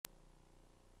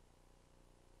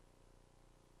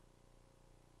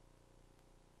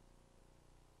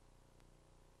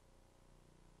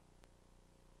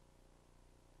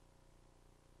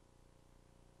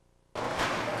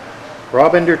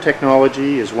Brabender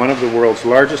Technology is one of the world's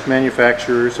largest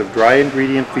manufacturers of dry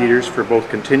ingredient feeders for both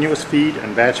continuous feed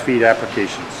and batch feed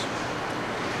applications.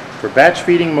 For batch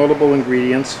feeding multiple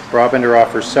ingredients, Brabender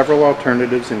offers several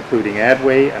alternatives including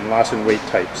add-weight and loss-in-weight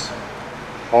types.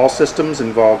 All systems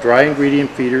involve dry ingredient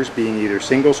feeders being either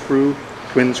single screw,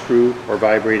 twin screw, or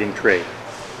vibrating tray.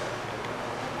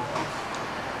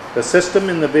 The system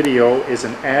in the video is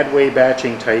an add-weight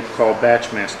batching type called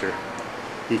BatchMaster.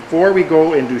 Before we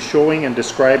go into showing and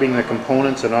describing the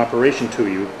components and operation to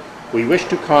you, we wish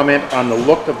to comment on the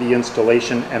look of the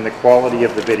installation and the quality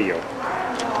of the video.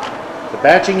 The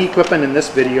batching equipment in this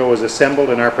video is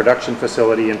assembled in our production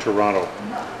facility in Toronto.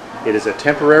 It is a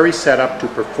temporary setup to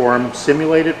perform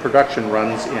simulated production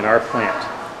runs in our plant,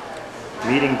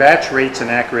 meeting batch rates and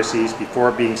accuracies before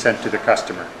being sent to the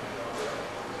customer.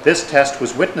 This test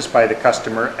was witnessed by the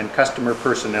customer, and customer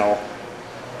personnel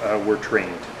were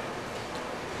trained.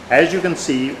 As you can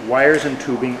see, wires and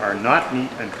tubing are not neat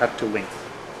and cut to length.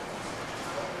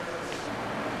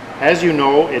 As you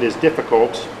know, it is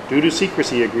difficult, due to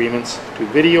secrecy agreements, to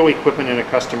video equipment in a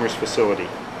customer's facility.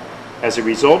 As a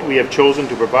result, we have chosen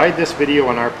to provide this video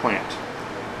on our plant.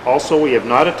 Also, we have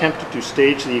not attempted to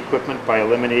stage the equipment by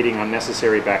eliminating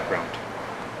unnecessary background.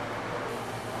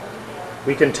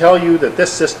 We can tell you that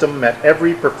this system met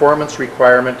every performance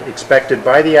requirement expected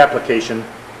by the application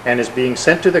and is being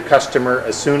sent to the customer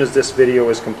as soon as this video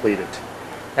is completed.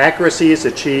 Accuracies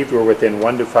achieved were within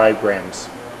 1 to 5 grams.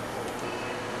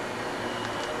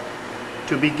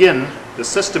 To begin, the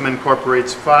system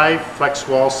incorporates 5 flex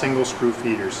wall single screw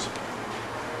feeders.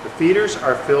 The feeders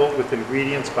are filled with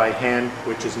ingredients by hand,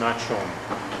 which is not shown.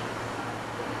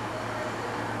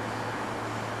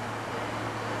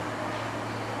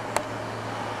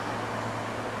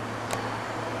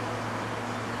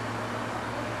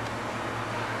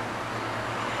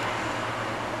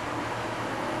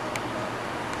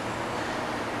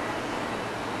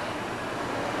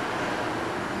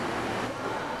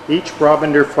 Each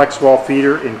Brabender flex wall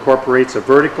feeder incorporates a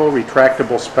vertical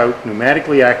retractable spout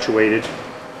pneumatically actuated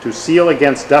to seal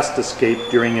against dust escape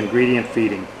during ingredient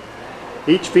feeding.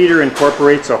 Each feeder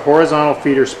incorporates a horizontal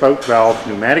feeder spout valve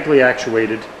pneumatically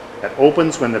actuated that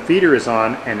opens when the feeder is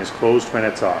on and is closed when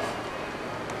it's off.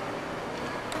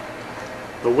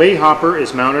 The weigh hopper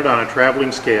is mounted on a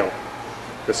traveling scale.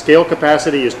 The scale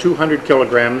capacity is 200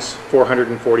 kilograms,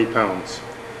 440 pounds.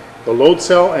 The load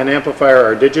cell and amplifier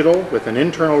are digital with an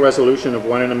internal resolution of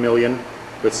 1 in a million,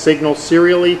 with signals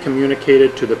serially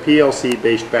communicated to the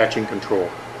PLC-based batching control.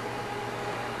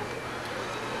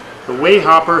 The weigh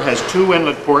hopper has 2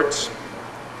 inlet ports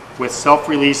with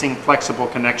self-releasing flexible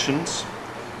connections,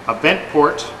 a vent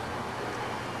port,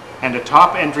 and a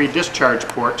top entry discharge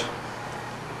port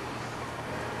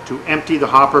to empty the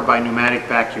hopper by pneumatic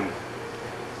vacuum.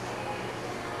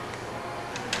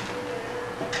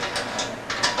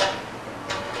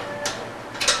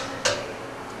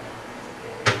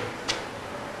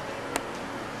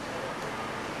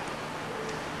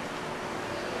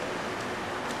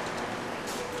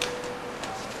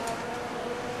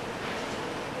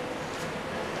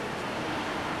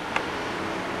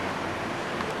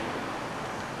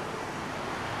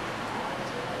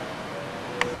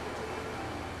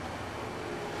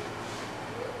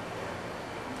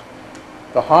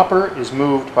 The hopper is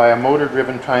moved by a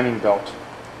motor-driven timing belt.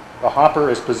 The hopper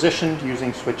is positioned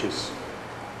using switches.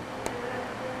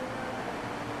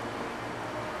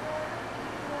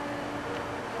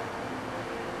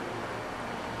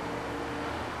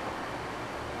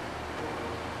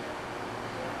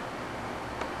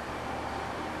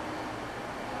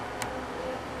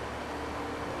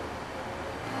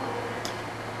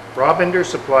 Brabender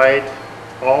supplied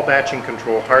all batching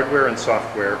control hardware and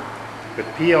software, with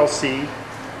PLC,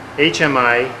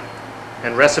 HMI,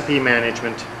 and recipe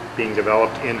management being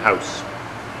developed in-house.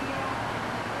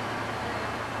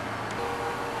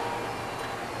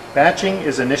 Batching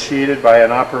is initiated by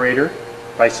an operator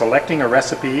by selecting a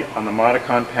recipe on the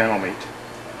Modicon panel mate.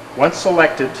 Once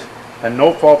selected and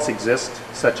no faults exist,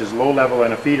 such as low level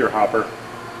in a feeder hopper,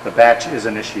 the batch is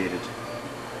initiated.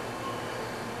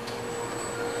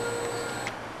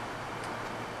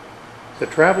 The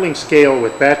traveling scale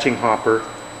with batching hopper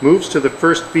moves to the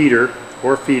first feeder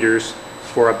or feeders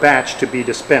for a batch to be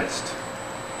dispensed.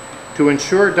 To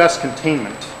ensure dust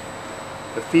containment,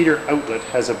 the feeder outlet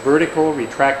has a vertical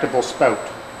retractable spout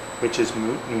which is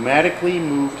pneumatically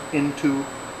moved into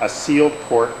a sealed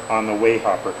port on the weigh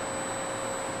hopper.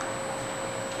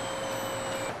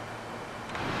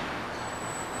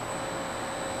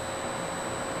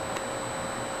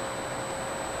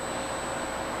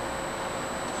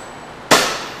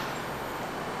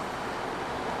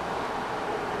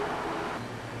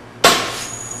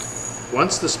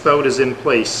 Once the spout is in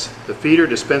place, the feeder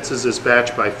dispenses this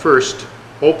batch by first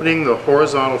opening the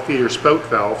horizontal feeder spout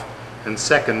valve and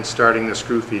second starting the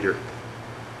screw feeder.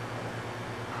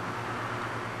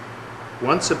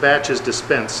 Once a batch is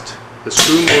dispensed, the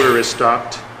screw motor is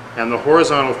stopped and the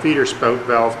horizontal feeder spout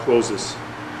valve closes.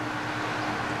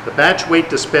 The batch weight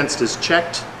dispensed is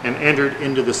checked and entered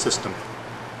into the system.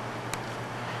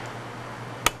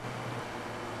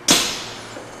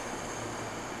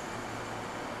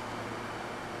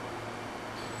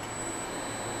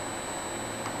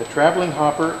 The traveling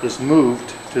hopper is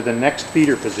moved to the next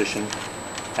feeder position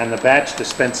and the batch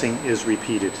dispensing is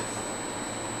repeated.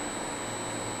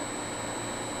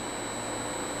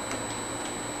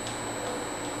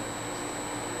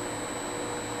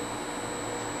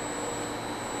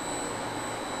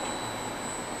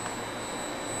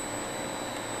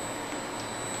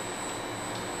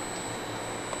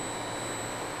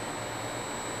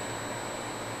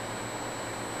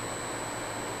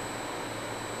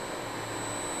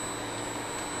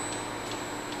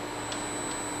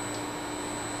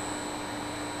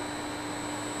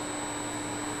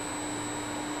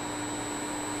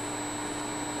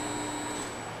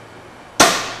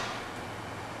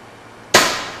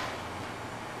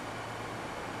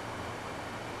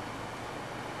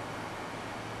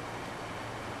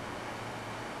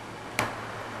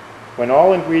 When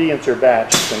all ingredients are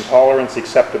batched and tolerance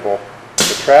acceptable,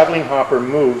 the traveling hopper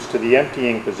moves to the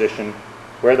emptying position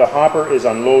where the hopper is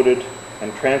unloaded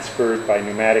and transferred by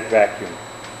pneumatic vacuum.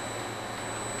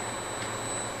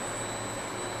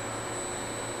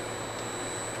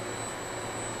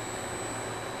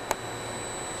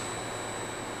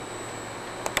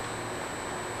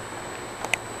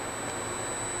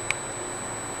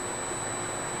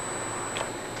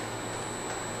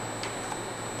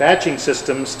 Batching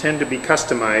systems tend to be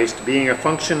customized, being a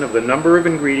function of the number of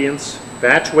ingredients,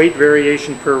 batch weight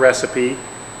variation per recipe,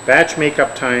 batch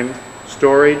makeup time,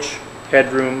 storage,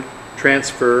 headroom,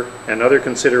 transfer, and other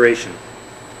consideration.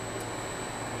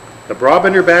 The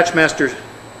Brabender BatchMaster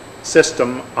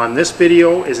system on this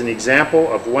video is an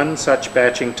example of one such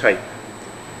batching type.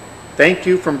 Thank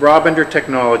you from Brabender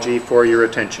Technology for your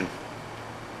attention.